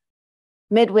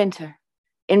Midwinter,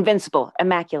 invincible,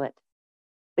 immaculate.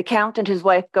 The Count and his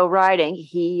wife go riding,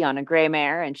 he on a gray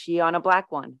mare and she on a black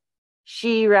one.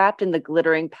 She wrapped in the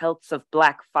glittering pelts of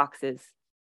black foxes,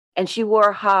 and she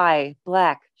wore high,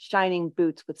 black, shining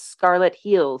boots with scarlet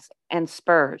heels and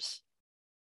spurs.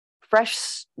 Fresh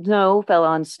snow fell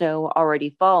on snow already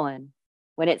fallen.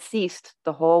 When it ceased,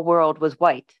 the whole world was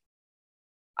white.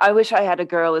 I wish I had a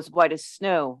girl as white as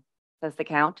snow, says the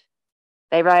Count.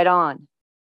 They ride on.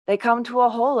 They come to a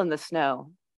hole in the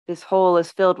snow. This hole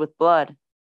is filled with blood.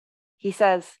 He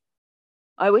says,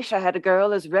 I wish I had a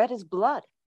girl as red as blood.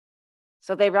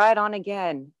 So they ride on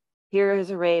again. Here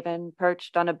is a raven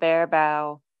perched on a bare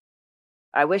bough.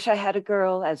 I wish I had a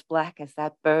girl as black as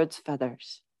that bird's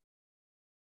feathers.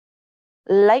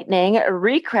 Lightning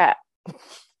recap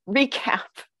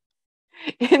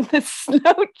in the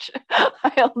Snow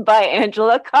Child by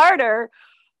Angela Carter.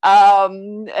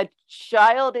 A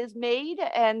child is made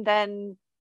and then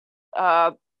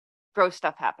gross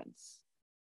stuff happens.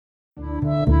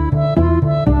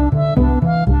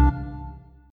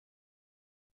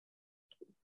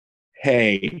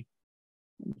 Hey,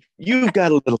 you've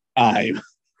got a little time.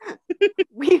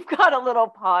 We've got a little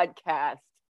podcast.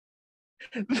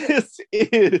 This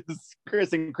is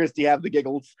Chris and Christy Have the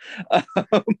Giggles.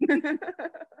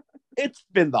 It's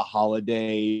been the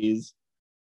holidays.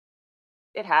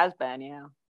 It has been, yeah.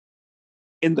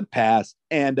 In the past,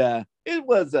 and it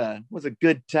was a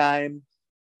good time.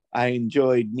 I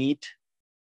enjoyed meat.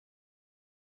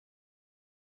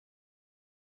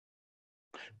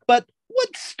 But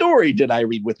what story did I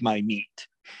read with my meat?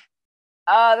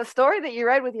 The story that you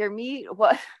read with your meat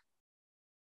was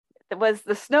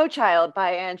The Snow Child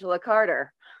by Angela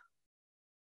Carter.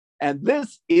 And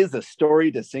this is a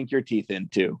story to sink your teeth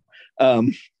into.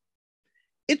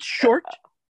 It's short.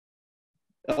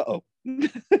 Uh-oh.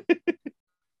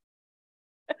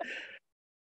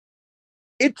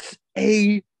 It's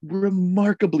a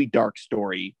remarkably dark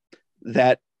story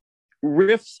that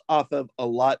riffs off of a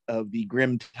lot of the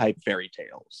Grimm type fairy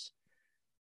tales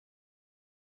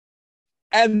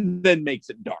and then makes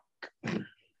it dark.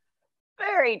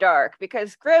 Very dark,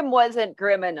 because Grimm wasn't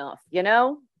grim enough, you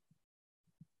know?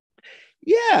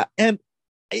 Yeah, and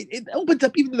it opens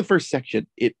up, even in the first section,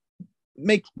 it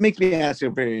makes me ask a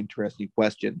very interesting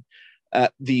question.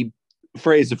 The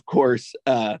phrase, of course,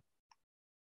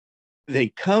 they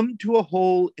come to a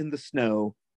hole in the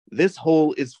snow. This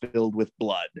hole is filled with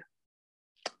blood.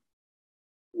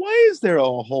 Why is there a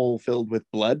hole filled with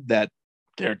blood that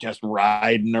they're just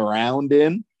riding around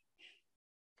in?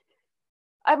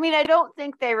 I mean, I don't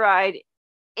think they ride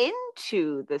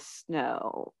into the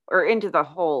snow or into the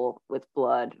hole with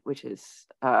blood, which is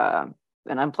an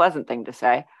unpleasant thing to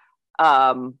say.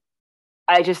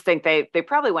 I just think they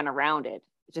probably went around it.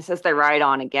 It just says they ride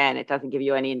on again. It doesn't give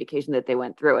you any indication that they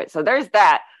went through it. So there's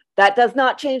that. That does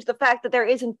not change the fact that there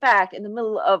is, in fact, in the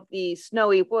middle of the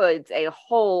snowy woods, a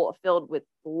hole filled with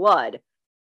blood.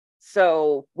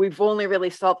 So we've only really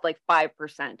solved like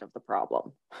 5% of the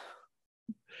problem.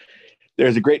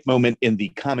 There's a great moment in the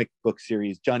comic book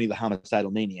series, Johnny the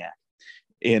Homicidal Maniac,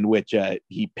 in which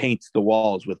he paints the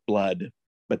walls with blood,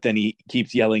 but then he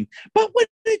keeps yelling, but when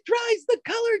it dries, the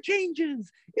color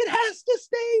changes. It has to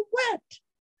stay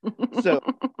wet. So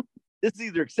this is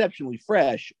either exceptionally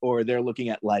fresh or they're looking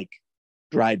at like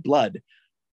dried blood.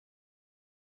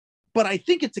 But I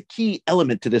think it's a key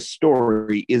element to this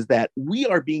story is that we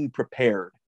are being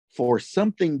prepared for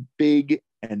something big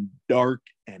and dark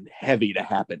and heavy to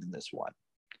happen in this one.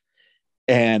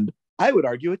 And I would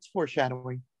argue it's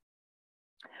foreshadowing.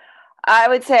 I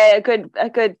would say a good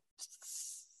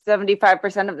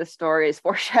 75% of the story is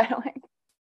foreshadowing.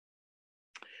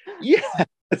 Yeah,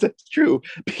 that's true,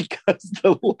 because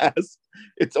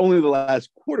it's only the last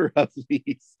quarter of the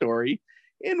story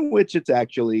in which it's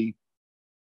actually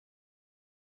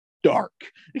dark.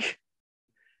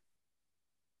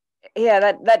 Yeah,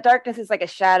 that darkness is like a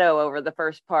shadow over the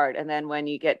first part, and then when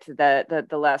you get to the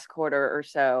last quarter or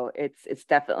so, it's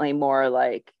definitely more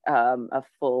like a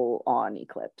full-on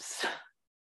eclipse.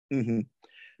 Mm-hmm.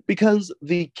 Because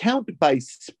the Count, by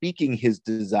speaking his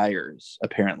desires,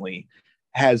 apparently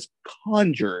has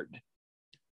conjured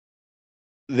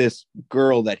this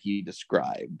girl that he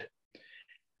described,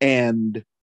 and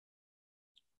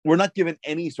we're not given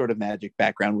any sort of magic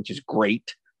background, which is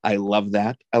great. I love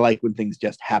that. I like when things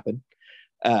just happen.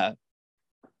 But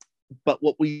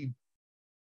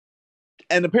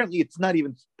and apparently it's not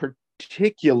even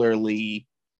particularly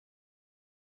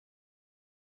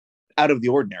out of the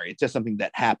ordinary. It's just something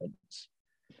that happens.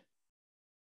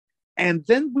 And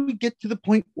then we get to the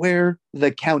point where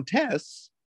the Countess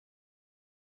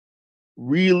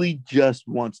really just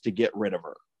wants to get rid of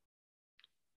her.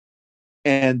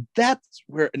 And that's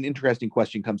where an interesting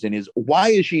question comes in, is why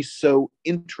is she so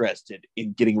interested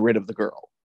in getting rid of the girl?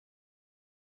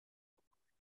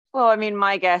 Well, I mean,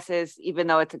 my guess is, even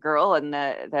though it's a girl and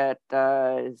that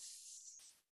is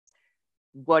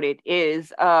what it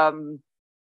is,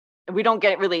 we don't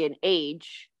get really an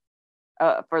age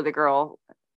for the girl,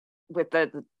 with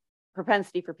the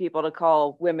propensity for people to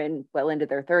call women well into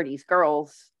their 30s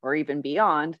girls or even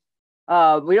beyond.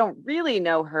 We don't really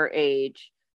know her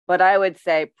age, but I would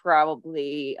say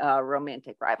probably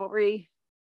romantic rivalry.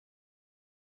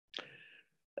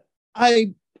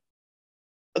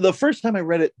 The first time I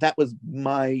read it, that was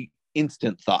my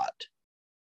instant thought.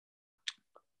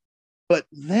 But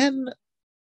then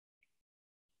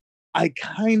I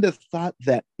kind of thought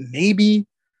that maybe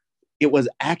it was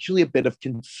actually a bit of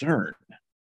concern.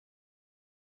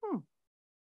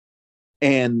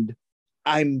 And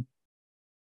I'm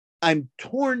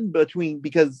torn between,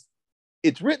 because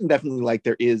it's written definitely like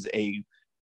there is a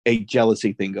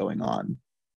jealousy thing going on.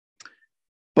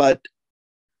 But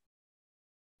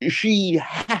she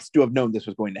has to have known this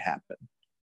was going to happen,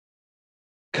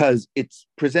 because it's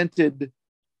presented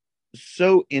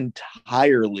so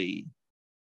entirely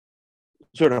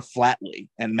sort of flatly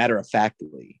and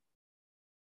matter-of-factly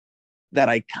that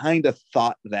I kind of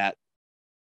thought that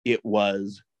it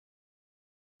was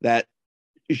that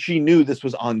she knew this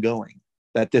was ongoing,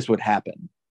 that this would happen.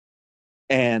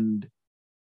 And,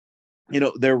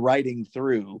 they're writing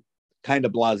through kind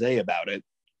of blasé about it.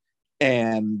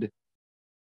 And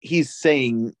he's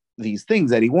saying these things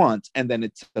that he wants, and then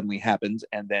it suddenly happens,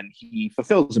 and then he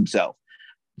fulfills himself.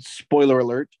 Spoiler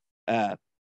alert,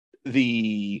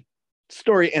 the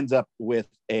story ends up with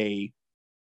him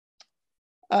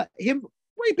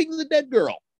raping the dead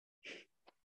girl.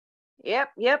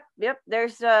 Yep.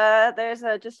 There's just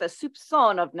a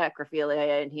soupçon of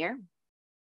necrophilia in here,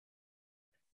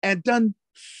 and done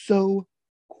so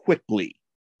quickly.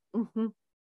 Mm-hmm.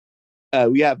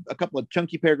 We have a couple of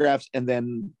chunky paragraphs, and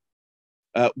then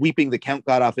weeping, the Count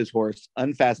got off his horse,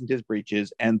 unfastened his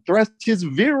breeches, and thrust his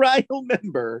virile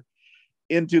member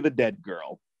into the dead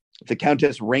girl. The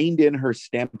Countess reined in her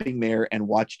stamping mare and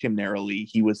watched him narrowly.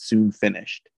 He was soon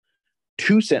finished.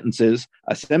 2 sentences,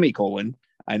 a semicolon.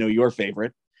 I know your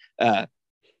favorite. But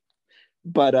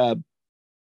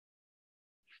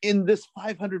in this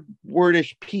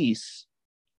 500-wordish piece,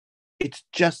 it's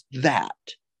just that.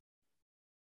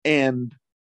 And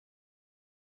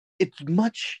it's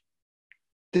much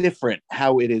different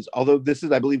how it is. Although this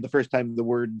is, I believe, the first time the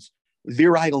words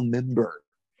virile member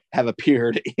have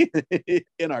appeared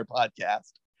in our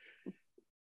podcast.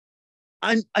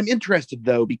 I'm interested,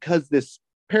 though, because the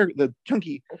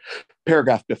chunky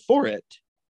paragraph before it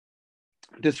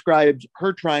describes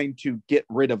her trying to get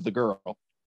rid of the girl.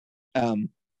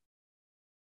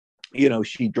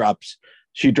 She drops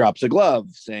a glove,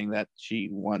 saying that she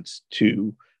wants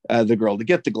the girl to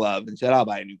get the glove, and said, "I'll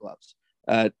buy new gloves."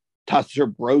 Tosses her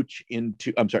brooch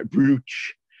into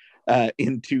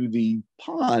the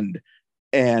pond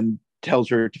and tells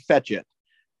her to fetch it.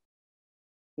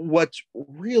 What's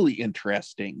really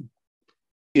interesting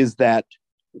is that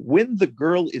when the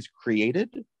girl is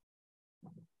created,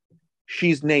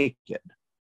 she's naked,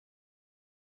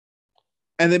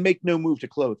 and they make no move to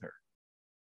clothe her.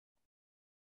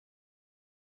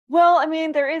 Well, I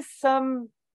mean, there is some.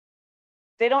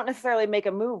 They don't necessarily make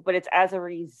a move, but it's as a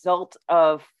result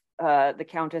of the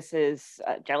Countess's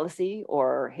jealousy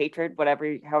or hatred,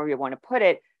 however you want to put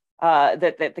it,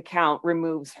 that the Count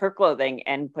removes her clothing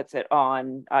and puts it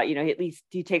on. At least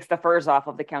he takes the furs off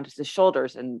of the Countess's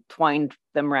shoulders and twined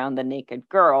them around the naked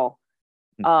girl.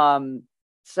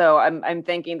 So I'm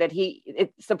thinking that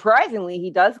surprisingly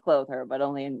he does clothe her, but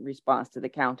only in response to the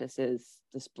Countess's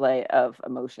display of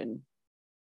emotion.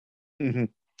 Mm-hmm.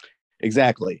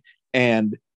 Exactly.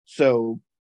 And so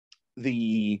what's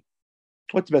the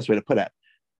best way to put it?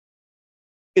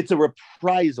 It's a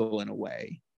reprisal in a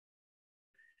way.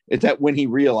 It's that when he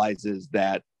realizes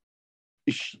that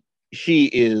she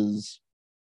is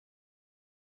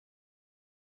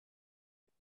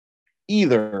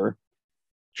either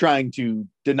trying to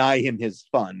deny him his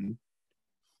fun,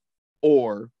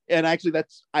 and actually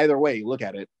that's either way, look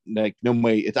at it. Like, no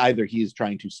way, it's either she's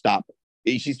trying to stop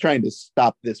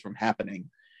this from happening,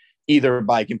 either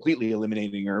by completely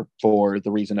eliminating her for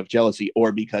the reason of jealousy,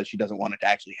 or because she doesn't want it to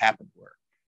actually happen to her.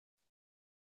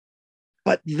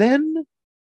 But then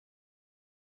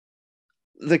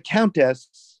the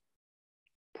Countess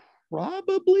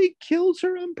probably kills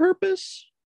her on purpose,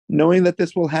 knowing that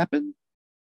this will happen.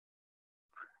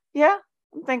 Yeah,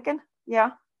 I'm thinking.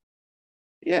 Yeah.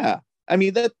 Yeah. I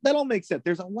mean, that all makes sense.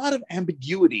 There's a lot of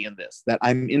ambiguity in this that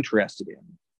I'm interested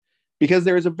in, because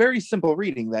there is a very simple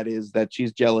reading, that is that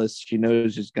she's jealous, she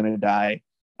knows she's going to die,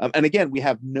 and again, we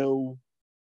have no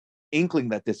inkling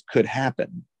that this could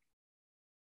happen,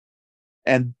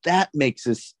 and that makes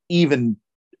this even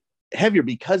heavier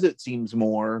because it seems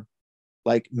more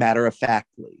like matter of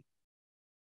factly.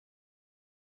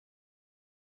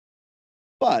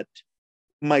 But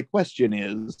my question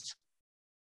is,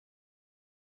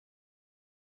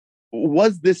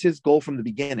 was this his goal from the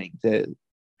beginning,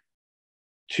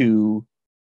 to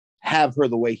have her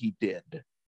the way he did,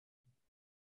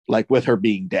 like with her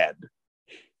being dead?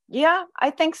 Yeah,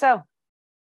 I think so.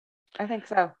 I think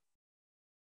so.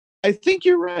 I think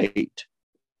you're right.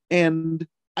 And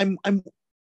I'm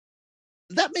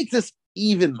that makes this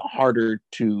even harder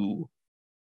to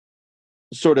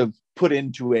sort of put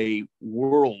into a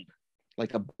world,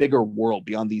 like a bigger world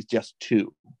beyond these just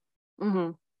two.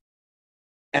 Mm-hmm.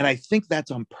 And I think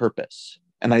that's on purpose.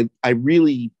 And I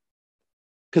really,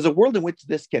 because a world in which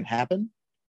this can happen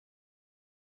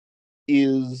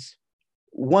is,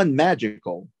 one,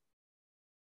 magical,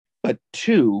 but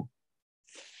two,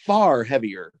 far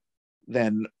heavier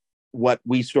than what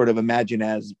we sort of imagine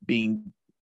as being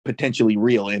potentially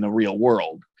real in a real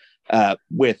world,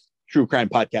 with true crime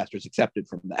podcasters accepted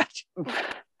from that.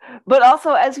 But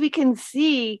also, as we can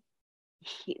see,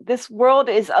 this world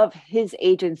is of his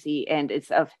agency and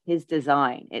it's of his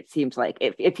design. It seems like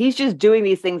if he's just doing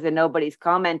these things and nobody's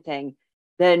commenting,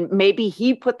 then maybe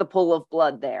he put the pool of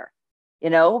blood there.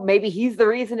 Maybe he's the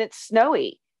reason it's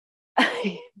snowy.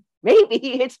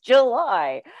 Maybe it's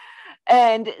July.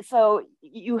 And so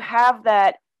you have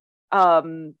that,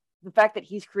 the fact that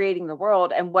he's creating the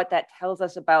world and what that tells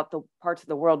us about the parts of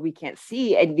the world we can't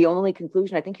see. And the only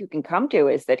conclusion I think you can come to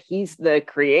is that he's the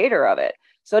creator of it.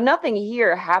 So nothing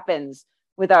here happens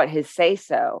without his say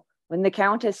so. When the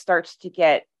Countess starts to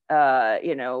get, try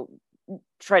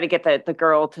to get the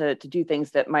girl to do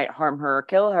things that might harm her or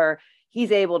kill her,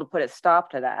 he's able to put a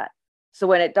stop to that. So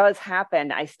when it does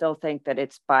happen, I still think that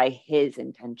it's by his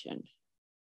intention.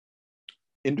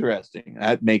 Interesting.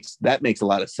 That makes a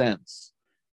lot of sense.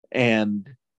 And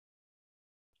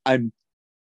when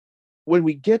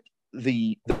we get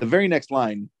the very next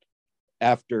line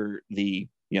after the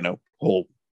whole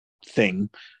thing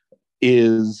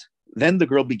is, then the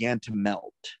girl began to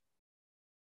melt.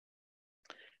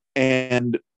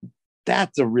 And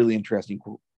that's a really interesting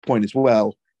point as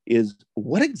well, is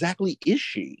what exactly is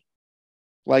she?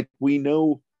 Like, we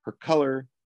know her color,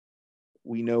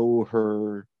 we know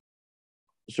her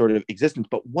sort of existence,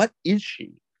 but what is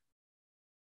she?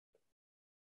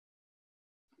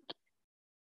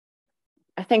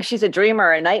 I think she's a dream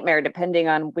or a nightmare, depending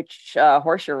on which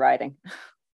horse you're riding.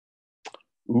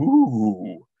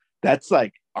 Ooh, that's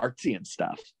like artsy and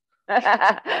stuff.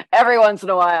 Every once in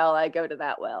a while, I go to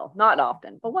that well. Not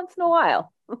often, but once in a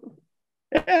while.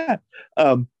 Yeah.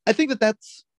 I think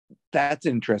that's an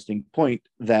interesting point,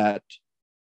 that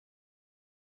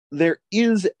there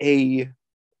is a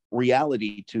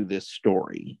reality to this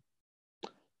story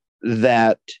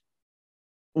that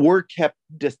we're kept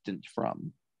distant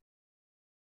from,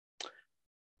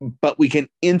 but we can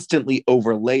instantly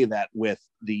overlay that with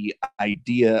the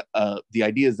ideas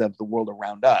of the world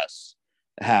around us.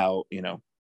 How,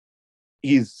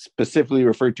 he's specifically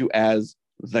referred to as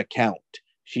the Count,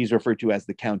 she's referred to as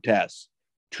the Countess,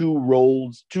 two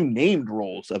named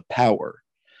roles of power.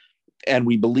 And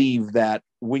we believe that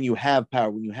when you have power,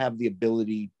 when you have the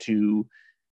ability to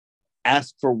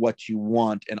ask for what you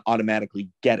want and automatically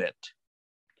get it,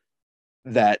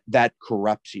 that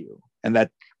corrupts you. And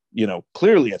that,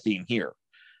 clearly a theme here.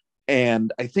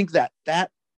 And I think that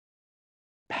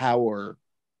power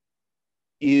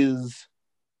is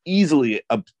easily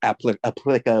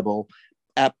applicable.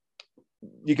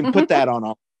 You can put that on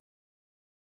all.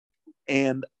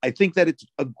 And I think that it's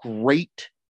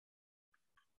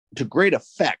to great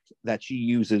effect that she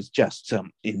uses just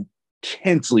some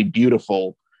intensely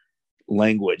beautiful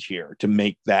language here to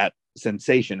make that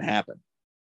sensation happen.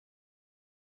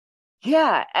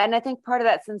 Yeah, and I think part of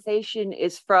that sensation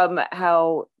is from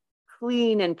how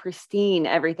clean and pristine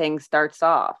everything starts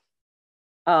off.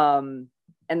 And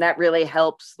that really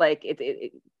helps, like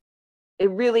it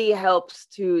really helps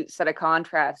to set a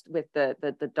contrast with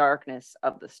the darkness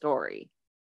of the story.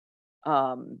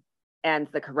 And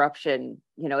the corruption,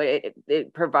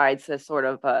 it provides a sort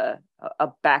of a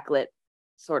backlit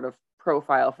sort of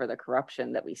profile for the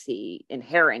corruption that we see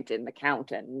inherent in the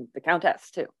Count and the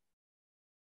Countess too.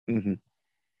 Mm-hmm.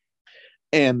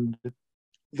 And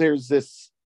there's this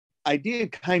idea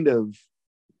kind of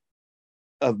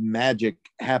magic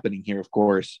happening here, of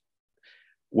course,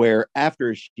 where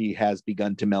after she has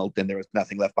begun to melt and there was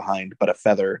nothing left behind but a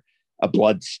feather, a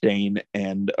blood stain,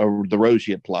 and the rose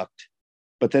she had plucked.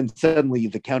 But then suddenly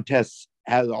the Countess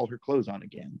has all her clothes on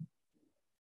again.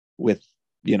 With,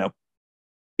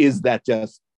 is that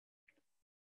just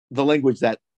the language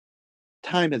that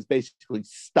time has basically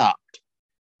stopped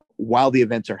while the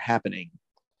events are happening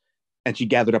and she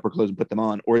gathered up her clothes and put them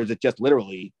on? Or is it just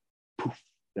literally, poof,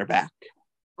 they're back?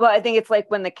 Well, I think it's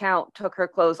like when the Count took her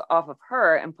clothes off of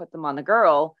her and put them on the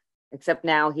girl, except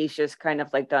now he's just kind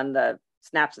of like done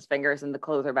snaps his fingers and the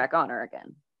clothes are back on her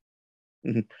again.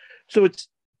 Mm-hmm. So that's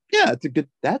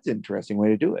an interesting way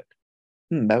to do it.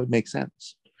 That would make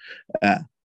sense. I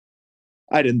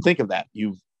didn't think of that.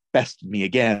 You've bested me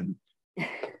again.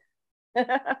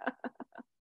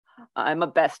 I'm a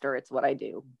bester. It's what I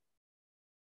do.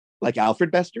 Like Alfred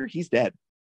Bester? He's dead.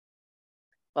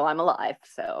 Well, I'm alive,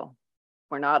 so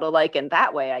we're not alike in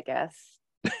that way, I guess.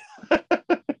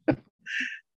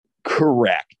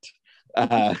 Correct.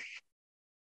 But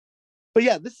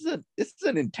yeah, this is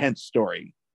an intense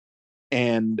story,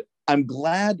 and I'm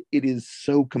glad it is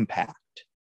so compact,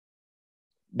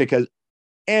 because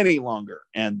any longer,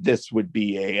 and this would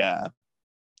be a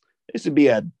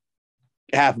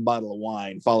half a bottle of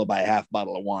wine followed by a half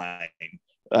bottle of wine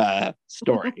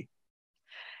story.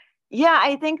 Yeah,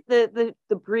 I think the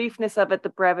briefness of it, the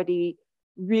brevity,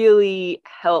 really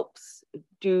helps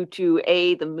due to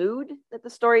A, the mood that the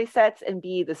story sets, and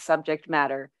B, the subject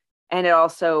matter. And it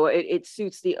also it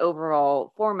suits the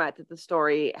overall format that the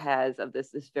story has of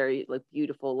this very like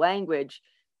beautiful language.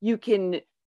 You can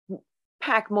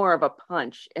pack more of a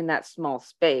punch in that small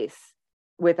space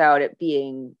without it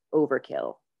being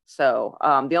overkill. So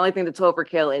the only thing that's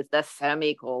overkill is the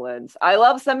semicolons. I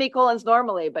love semicolons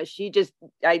normally, but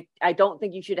I don't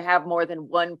think you should have more than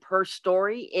one per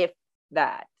story, if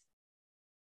that.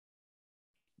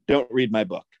 Don't read my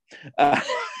book.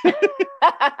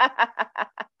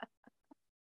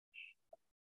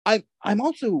 I'm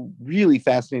also really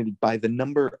fascinated by the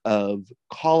number of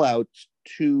call outs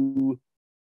to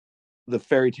the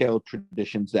fairy tale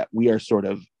traditions that we are sort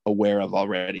of aware of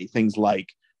already. Things like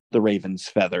the raven's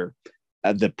feather,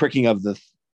 the pricking of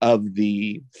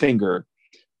the finger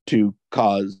to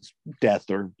cause death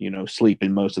or sleep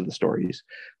in most of the stories.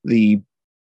 The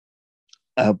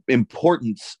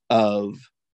importance of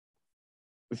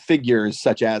figures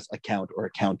such as a count or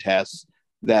a countess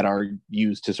that are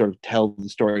used to sort of tell the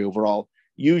story overall.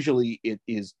 Usually it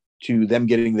is to them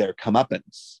getting their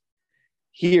comeuppance.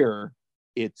 Here,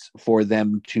 it's for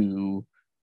them to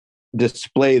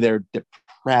display their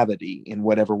depravity in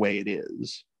whatever way it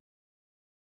is.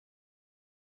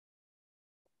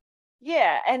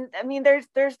 Yeah, and I mean, there's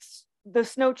the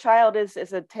Snow Child is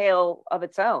a tale of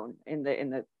its own in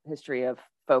the history of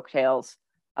folk tales.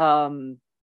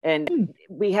 And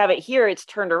we have it here, it's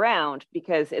turned around,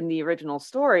 because in the original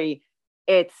story,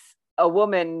 it's a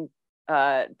woman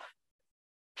trying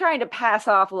to pass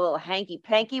off a little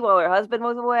hanky-panky while her husband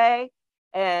was away.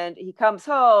 And he comes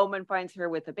home and finds her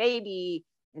with a baby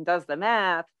and does the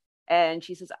math. And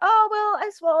she says, "Oh, well, I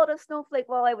swallowed a snowflake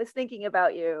while I was thinking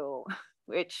about you,"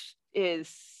 which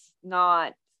is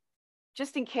not,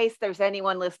 just in case there's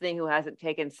anyone listening who hasn't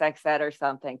taken sex ed or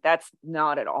something, that's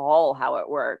not at all how it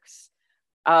works.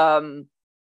 I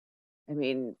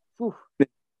mean,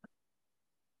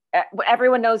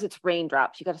 everyone knows it's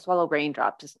raindrops. You got to swallow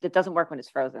raindrops. It doesn't work when it's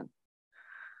frozen.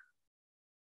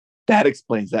 That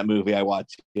explains that movie I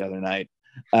watched the other night.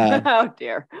 Oh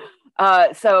dear.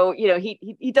 So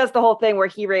he does the whole thing where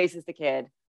he raises the kid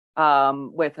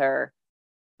with her,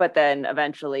 but then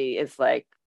eventually is like,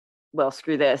 well,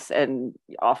 screw this, and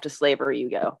off to slavery you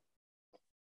go.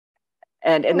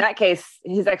 And in that case,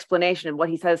 his explanation and what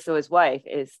he says to his wife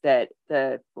is that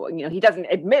he doesn't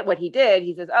admit what he did.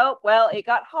 He says, "Oh, well, it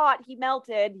got hot. He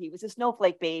melted. He was a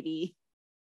snowflake baby."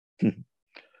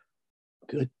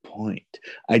 Good point.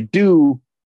 I do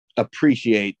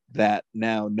appreciate that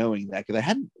now, knowing that, because I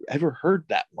hadn't ever heard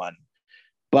that one.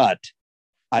 But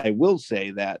I will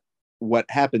say that what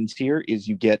happens here is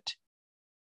you get,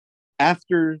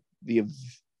 after the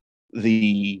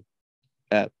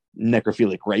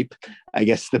necrophilic rape, I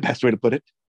guess the best way to put it,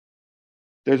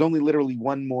 there's only literally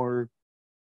one more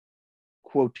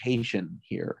quotation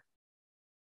here,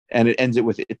 and it ends it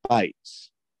with "it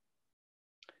bites."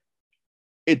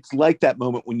 It's like that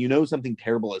moment when something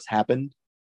terrible has happened,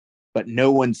 but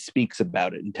no one speaks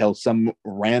about it until some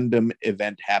random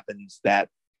event happens that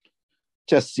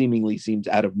just seemingly seems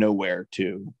out of nowhere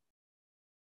to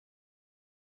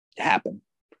happen.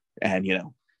 And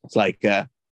it's like,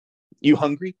 "You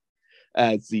hungry?"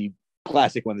 It's the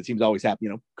classic one that seems to always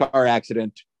happen. Car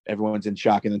accident, everyone's in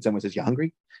shock, and then someone says, "You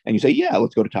hungry?" And you say, "Yeah,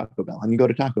 let's go to Taco Bell." And you go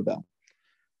to Taco Bell.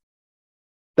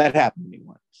 That happened to me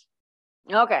once.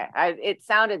 Okay, it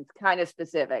sounded kind of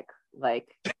specific,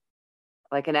 like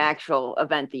an actual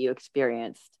event that you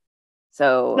experienced.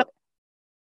 So no.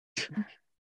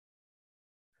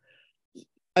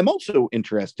 I'm also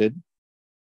interested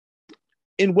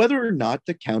in whether or not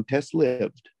the Countess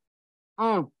lived.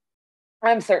 I'm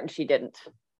certain she didn't.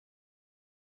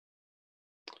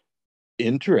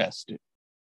 Interesting.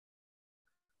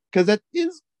 Because that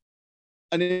is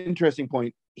an interesting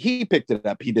point. He picked it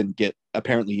up.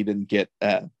 Apparently he didn't get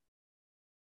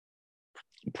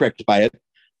pricked by it.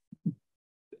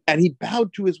 And he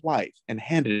bowed to his wife and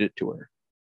handed it to her.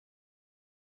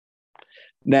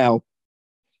 Now,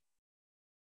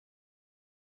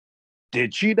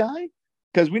 did she die?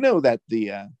 Because we know that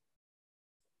the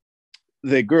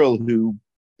girl who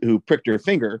pricked her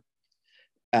finger,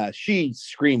 she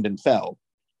screamed and fell.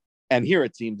 And here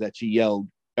it seems that she yelled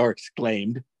or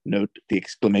exclaimed, note the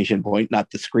exclamation point, not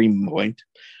the scream point,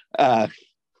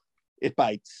 "It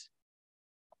bites."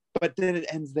 But then it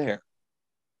ends there,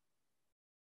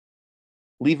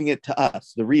 leaving it to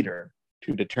us, the reader,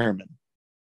 to determine.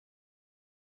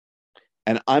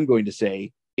 And I'm going to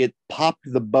say it popped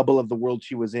the bubble of the world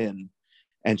she was in,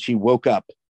 and she woke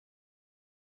up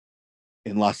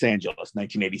in Los Angeles,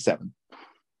 1987.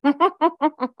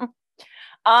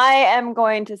 I am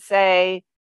going to say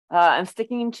I'm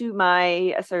sticking to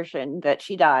my assertion that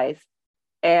she dies.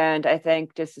 And I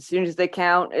think just as soon as the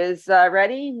count is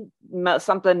ready,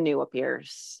 something new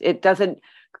appears.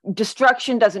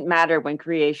 Destruction doesn't matter when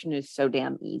creation is so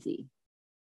damn easy.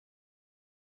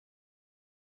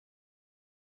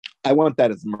 I want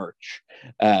that as merch.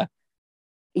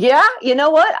 Yeah, you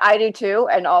know what? I do too.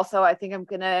 And also, I think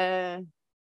that's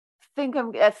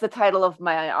the title of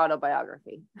my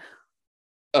autobiography.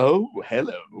 Oh,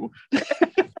 hello.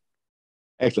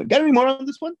 Excellent. Got any more on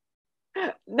this one?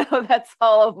 No, that's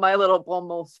all of my little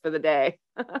bomos for the day.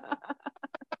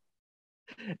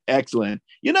 Excellent.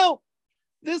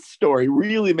 This story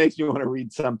really makes me want to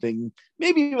read something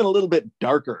maybe even a little bit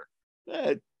darker.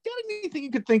 Got anything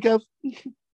you could think of?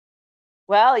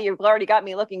 Well, you've already got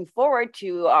me looking forward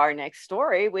to our next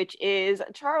story, which is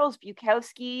Charles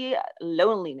Bukowski,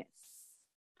 Loneliness.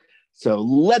 So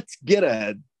let's get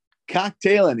a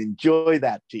cocktail and enjoy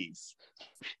that piece.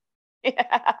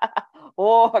 Yeah.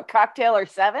 Or a cocktail or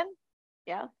 7.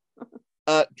 Yeah.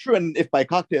 True. And if by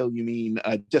cocktail you mean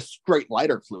just straight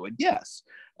lighter fluid, yes.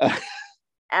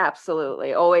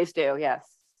 Absolutely. Always do. Yes.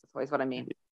 That's always what I mean.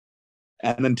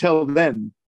 And until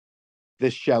then,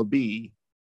 this shall be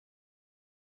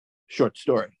Short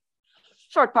Story.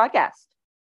 Short podcast.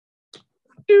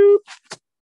 Doop.